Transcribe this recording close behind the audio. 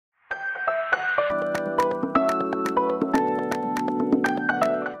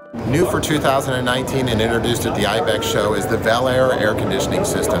New for 2019 and introduced at the IBEX show is the Velair air conditioning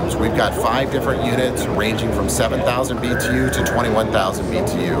systems. We've got 5 different units ranging from 7,000 BTU to 21,000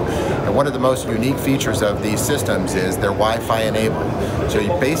 BTU. And one of the most unique features of these systems is they're Wi-Fi enabled. So you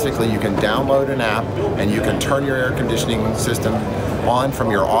can download an app and you can turn your air conditioning system on from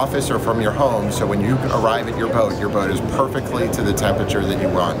your office or from your home, so when you arrive at your boat is perfectly to the temperature that you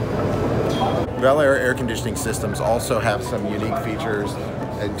want. Velair air conditioning systems also have some unique features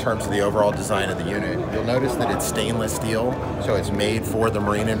in terms of the overall design of the unit. You'll notice that it's stainless steel, so it's made for the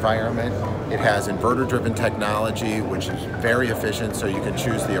marine environment. It has inverter-driven technology, which is very efficient, so you can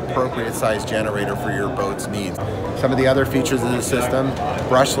choose the appropriate size generator for your boat's needs. Some of the other features of the system,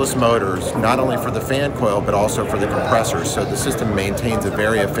 brushless motors, not only for the fan coil, but also for the compressor, so the system maintains a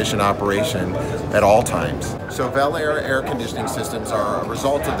very efficient operation at all times. So Velair air conditioning systems are a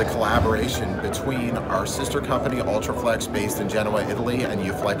result of the collaboration between our sister company, Ultraflex, based in Genoa, Italy, and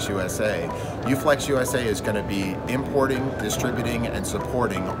Uflex USA. Uflex USA is going to be importing, distributing, and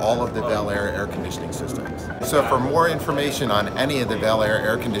supporting all of the Velair air conditioning systems. So for more information on any of the Velair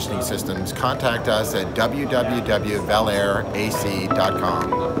air conditioning systems, contact us at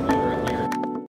www.velairac.com.